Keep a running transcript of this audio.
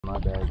my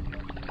bag.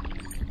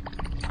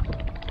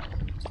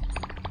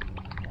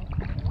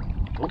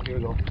 Oh, here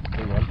we go.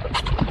 Hang on.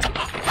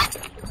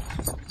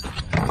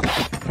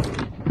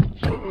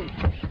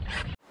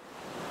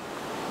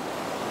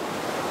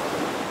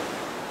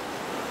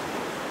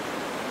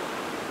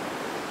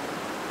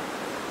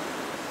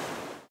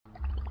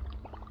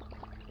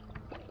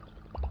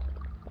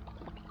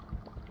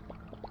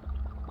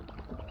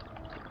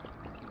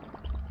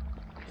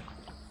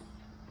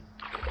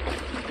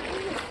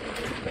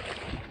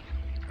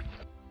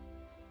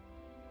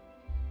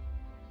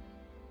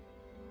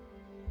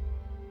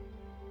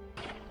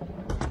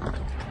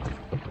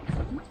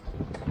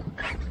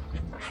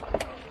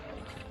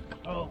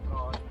 Oh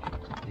God,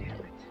 damn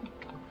it.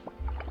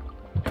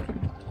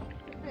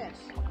 Fish.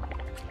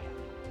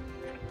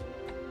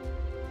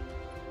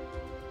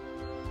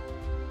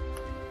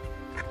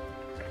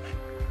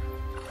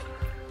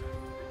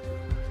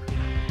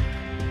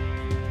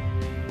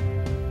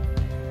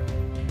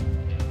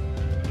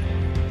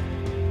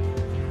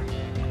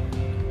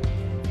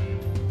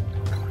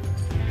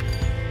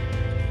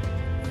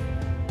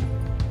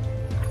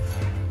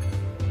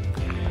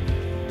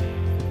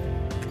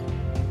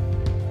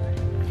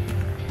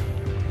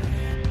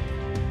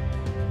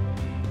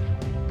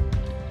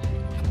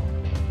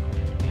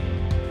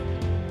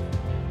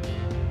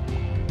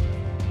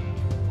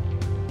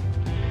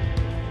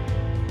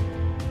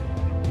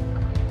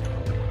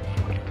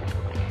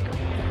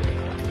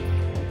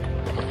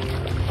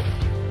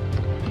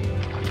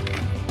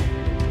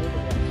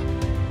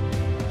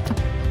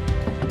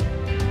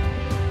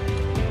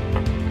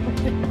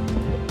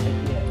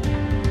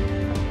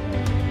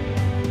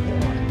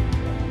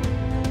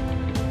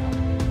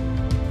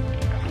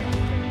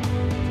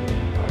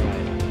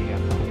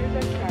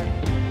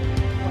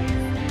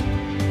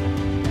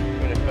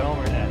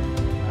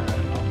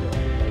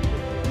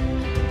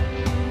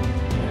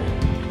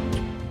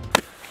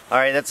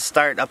 Alright, that's a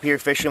start up here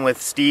fishing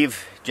with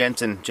Steve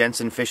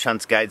Jensen Fish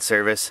Hunts Guide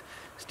Service.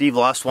 Steve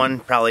lost one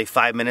probably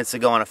 5 minutes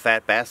ago on a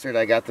fat bastard.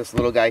 I got this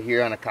little guy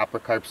here on a copper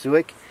carp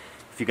suic.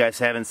 If you guys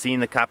haven't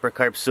seen the copper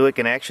carp suic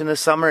in action this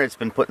summer, it's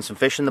been putting some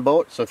fish in the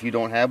boat. So if you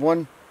don't have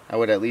one, I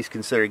would at least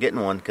consider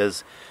getting one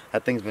because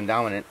that thing's been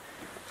dominant.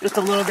 Just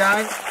a little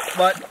guy,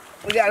 but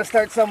we gotta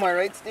start somewhere,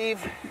 right Steve?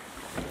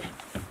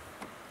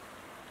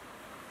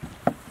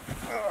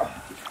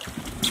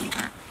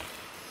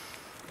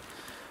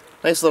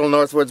 Nice little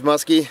northwards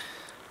muskie.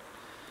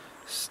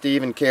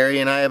 Steve and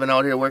Kari and I have been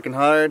out here working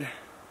hard.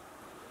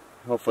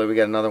 Hopefully we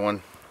get another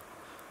one.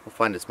 We'll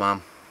find its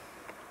mom.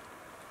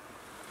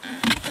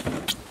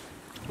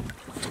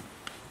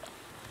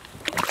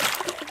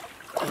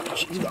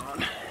 She's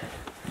gone.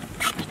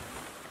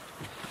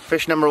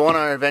 Fish number one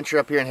on our adventure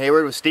up here in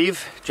Hayward with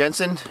Steve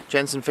Jensen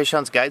Fish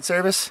Hunts Guide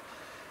Service.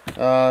 Like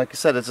I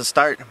said, it's a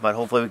start, but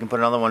hopefully we can put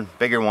another one,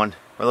 bigger one.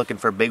 We're looking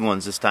for big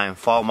ones this time.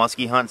 Fall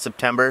muskie hunt,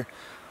 September.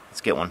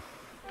 Let's get one.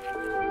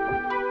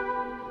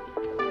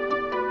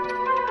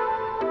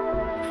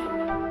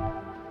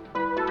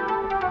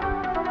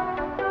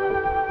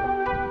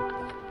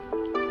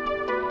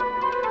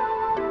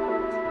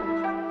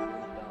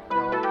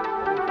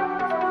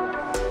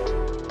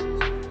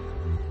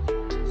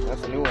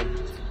 That's a new one.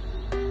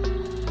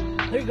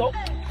 There you go.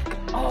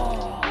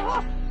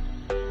 Oh.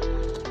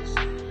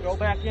 Go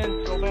back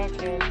in, go back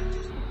in.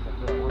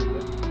 That's a new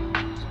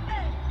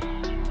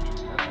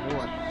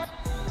one.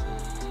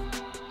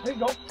 There you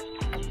go.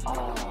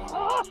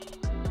 Oh.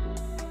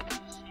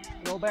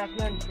 Go back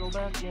in, go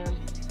back in.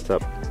 What's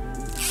up?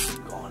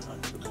 Going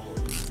under the boat.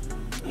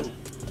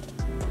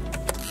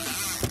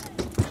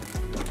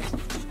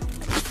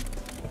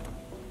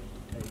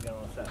 There you go,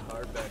 with that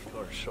hard back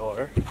towards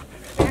shore.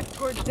 Back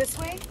towards this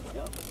way?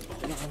 Yep.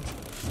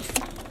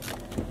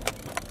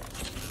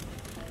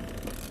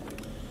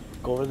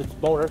 Go over the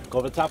motor, go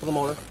over the top of the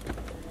motor.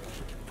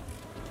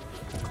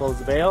 Close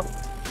the bail.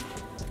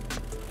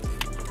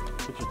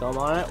 Put your thumb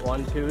on it.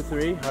 1, 2,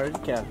 3, hard as you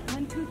can.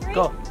 1, 2, 3.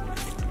 Go.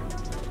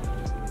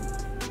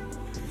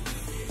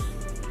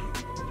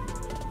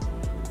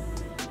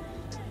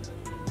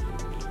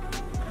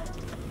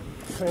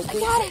 I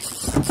got it.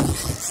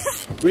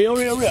 Reel,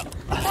 reel, reel.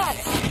 I got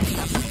it.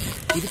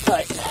 Keep it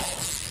tight.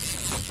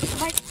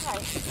 Mike,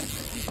 tight.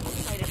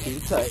 Keep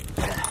it tight.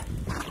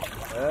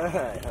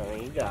 Alright,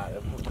 honey, you got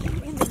it.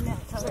 In the net.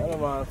 Set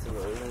him on to it.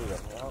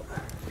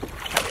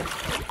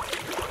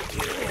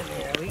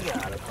 Yeah, we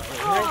got it, honey.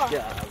 Nice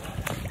job.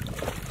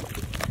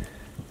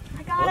 I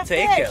got We'll a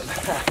take fish.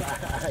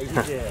 him.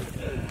 You did.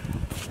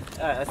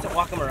 Alright, let's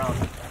walk him around.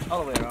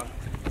 All the way around.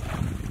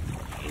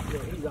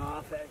 He's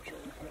off, actually.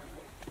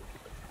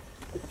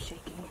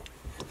 Shaking.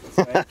 That's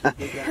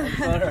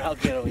right. I'll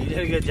get him. You did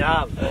a good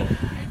job.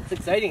 It's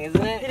exciting,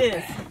 isn't it? It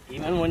is.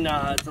 Even when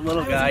it's a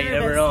little guy, you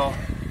never know.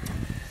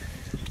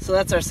 So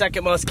that's our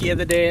second muskie of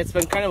the day. It's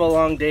been kind of a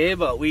long day,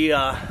 but we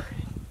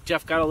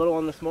Jeff got a little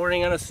one this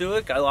morning on a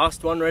suic. I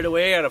lost one right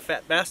away on a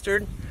fat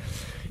bastard.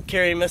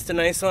 Kari missed a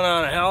nice one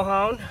on a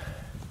hellhound.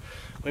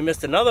 We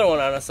missed another one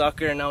on a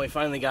sucker, and now we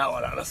finally got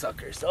one on a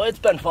sucker. So it's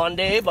been a fun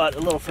day, but a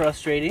little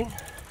frustrating.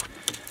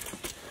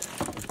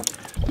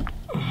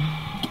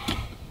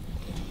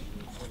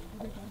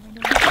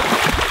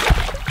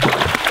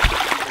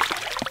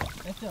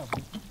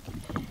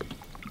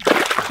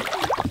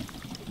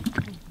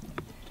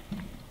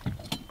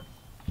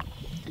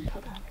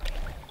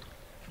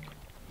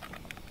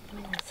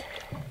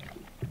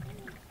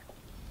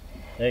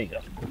 There you go.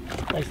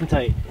 Nice and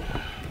tight.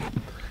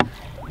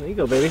 There you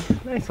go, baby.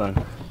 Nice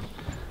one.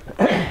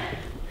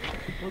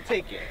 We'll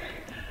take it.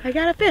 I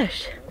got a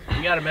fish.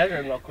 You gotta measure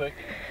him real quick.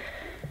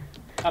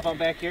 Hop on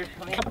back here.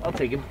 I'll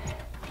take him.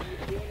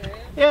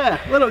 Yeah,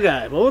 little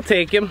guy, but we'll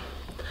take him.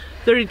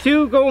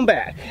 32 going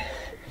back.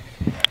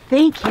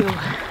 Thank you.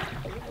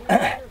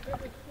 That's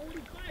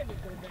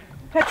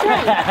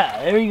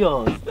right. There he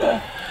goes.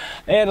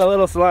 And a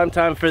little slime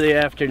time for the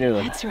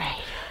afternoon. That's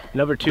right.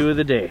 Number 2 of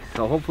the day.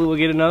 So hopefully we'll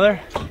get another.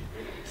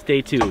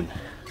 Stay tuned.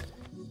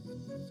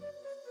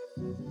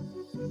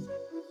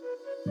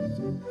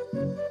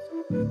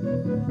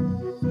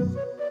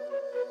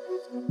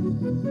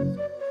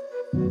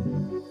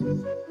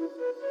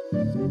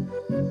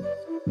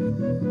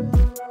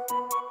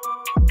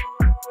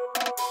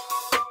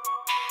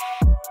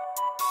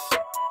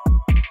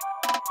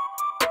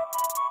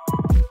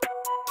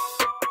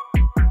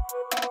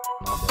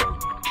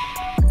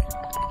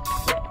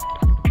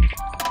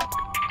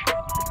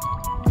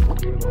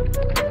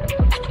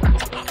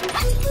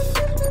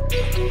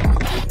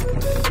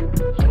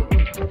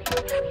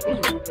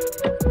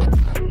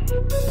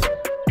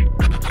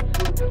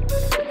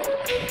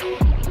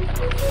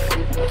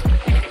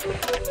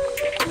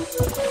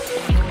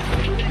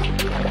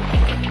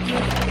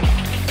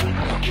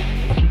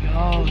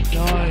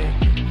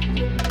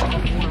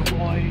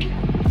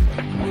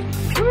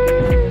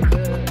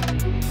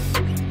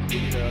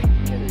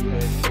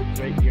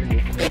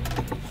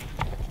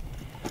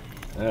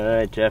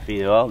 Alright,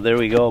 Jeffy, well, there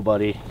we go,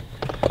 buddy.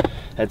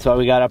 That's why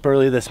we got up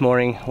early this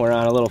morning. We're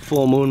on a little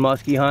full moon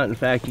muskie hunt. In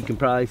fact, you can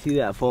probably see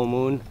that full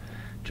moon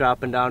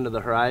dropping down to the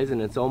horizon.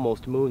 It's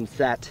almost moon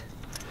set.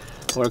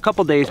 We're a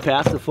couple days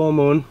past the full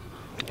moon,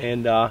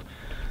 and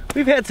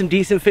we've had some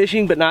decent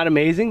fishing, but not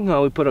amazing.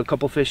 We put a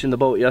couple fish in the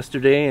boat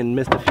yesterday and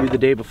missed a few the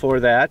day before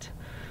that.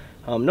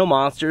 No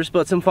monsters,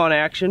 but some fun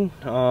action.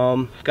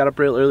 Got up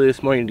real early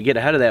this morning to get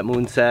ahead of that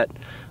moon set.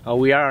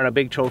 We are on a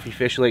big trophy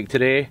fish lake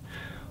today.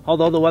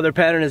 Although the weather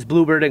pattern is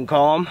bluebird and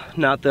calm,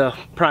 not the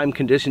prime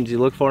conditions you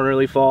look for in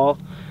early fall.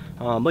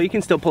 But you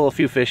can still pull a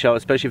few fish out,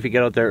 especially if you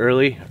get out there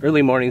early.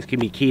 Early mornings can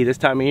be key this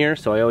time of year,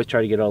 so I always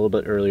try to get out a little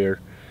bit earlier.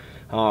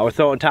 We're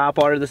throwing top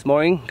water this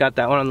morning. Got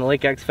that one on the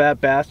Lake X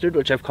Fat Bastard,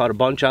 which I've caught a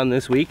bunch on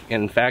this week.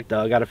 And in fact,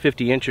 I got a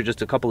 50-incher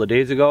just a couple of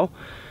days ago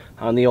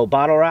on the old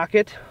bottle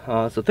rocket.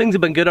 So things have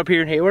been good up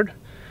here in Hayward.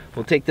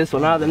 We'll take this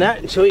one out of the net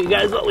and show you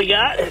guys what we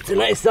got. It's a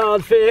nice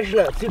solid fish,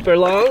 not super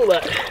long,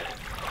 but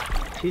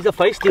she's a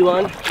feisty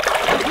one.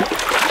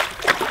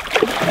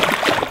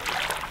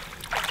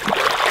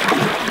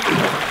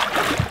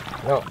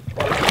 No.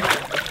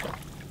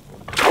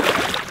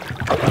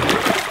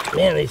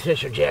 Man, these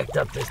fish are jacked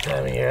up this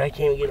time of year. I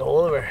can't even get a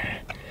hold of her.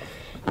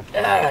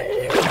 Alright,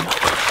 there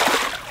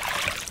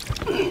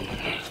we go.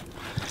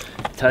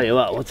 Tell you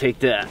what, we'll take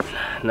that.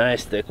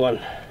 Nice thick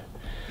one.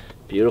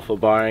 Beautiful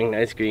barring,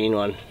 nice green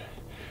one.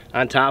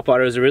 On top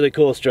water, it was a really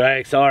cool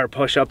strike. Saw her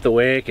push up the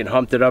wake and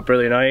humped it up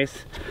really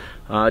nice.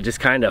 Just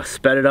kind of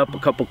sped it up a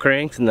couple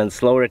cranks and then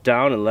slowed it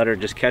down and let her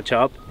just catch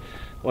up.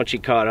 Once she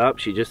caught up,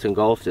 she just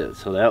engulfed it.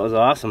 So that was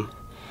awesome.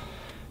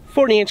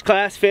 40-inch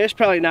class fish,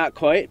 probably not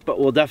quite, but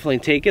we'll definitely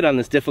take it on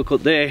this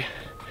difficult day.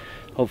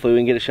 Hopefully we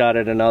can get a shot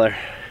at another.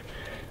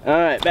 All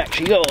right, back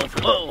she goes.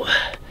 Whoa.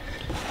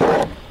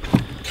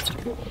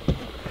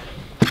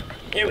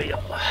 Here we go.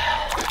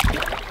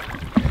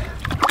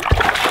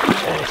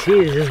 She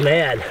is just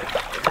mad.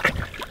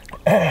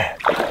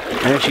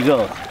 There she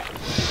goes.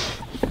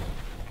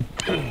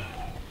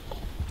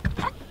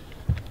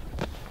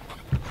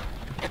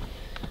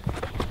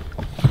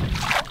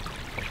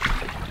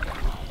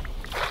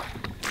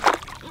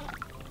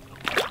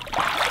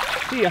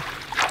 See ya.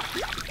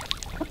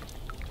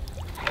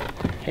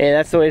 Hey,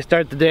 that's the way to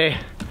start the day.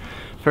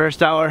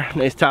 First hour,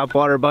 nice top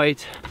water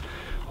bite.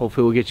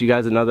 Hopefully we'll get you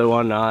guys another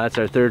one. That's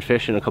our third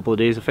fish in a couple of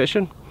days of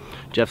fishing.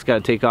 Jeff's got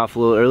to take off a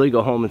little early,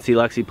 go home and see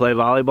Lexi play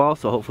volleyball,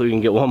 so hopefully we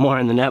can get one more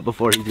in the net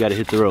before he's got to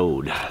hit the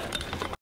road.